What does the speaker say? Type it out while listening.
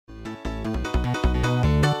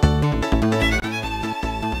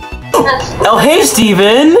Oh, hey,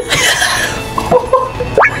 Steven.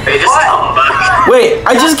 Hey, just come back. Wait,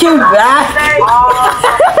 I just came back.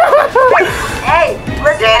 Hey,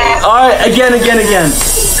 listen. Alright, again.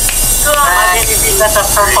 Imagine if that's a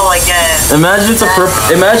purple again. Imagine it's a purple.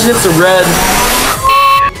 Imagine it's a red.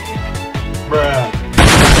 Bruh.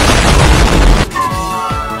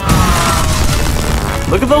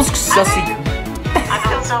 Look at those sussy. I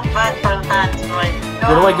feel so bad for that.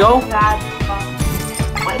 Where do I go?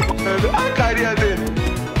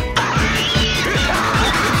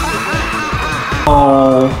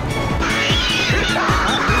 Oh.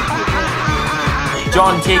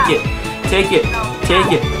 John, take it. Take it.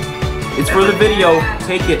 Take it. It's for the video.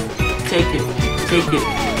 Take it. Take it. Take it.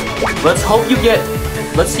 Let's hope you get.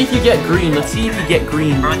 Let's see if you get green. Let's see if you get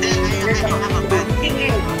green.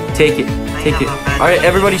 Take it. Take it. Alright,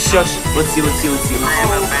 everybody shush. Let's see. Let's see. Let's see. I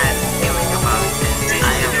have a bad feeling about this.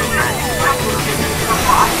 I have a bad feeling.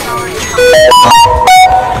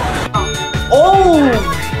 Oh!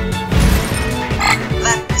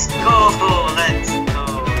 Let's go. Let's go.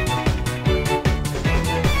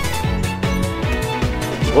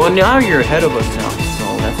 Well, now you're ahead of us now,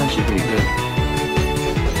 so that's actually pretty good.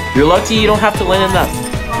 You're lucky you don't have to land in that.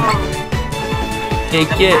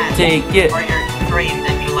 Take it. Take it. Or you're afraid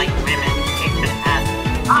that you like women. Take the hat.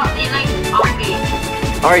 Oh, they like coffee.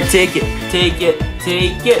 Alright, take it. Take it.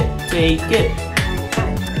 Take it. Take it.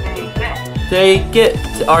 Take it.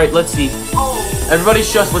 Alright, let's see. Everybody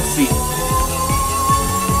shush, let's see.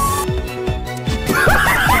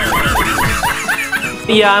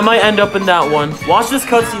 Yeah, I might end up in that one. Watch this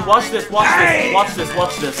cutscene. Watch this. Watch this. Watch this.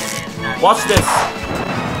 Watch this. Watch this.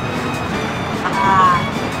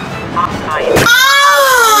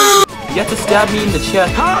 You have to stab me in the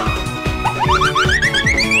chest.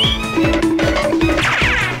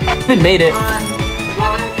 I made it.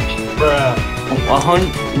 Bruh.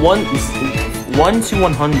 1 to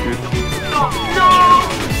 100.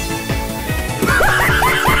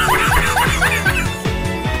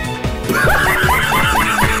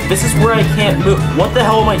 This is where I can't move. What the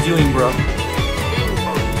hell am I doing, bro?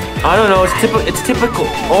 I don't know. It's typical.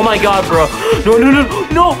 Oh my god, bro.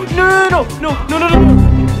 No.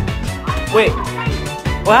 Wait.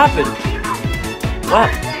 What happened?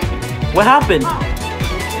 What happened?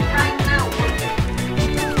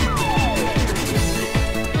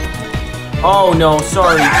 Oh no,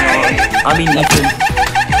 sorry, John. I mean Ethan.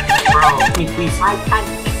 Help me, please.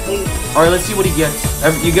 Alright, let's see what he gets.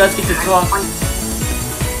 You guys get to talk.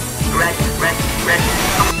 Red.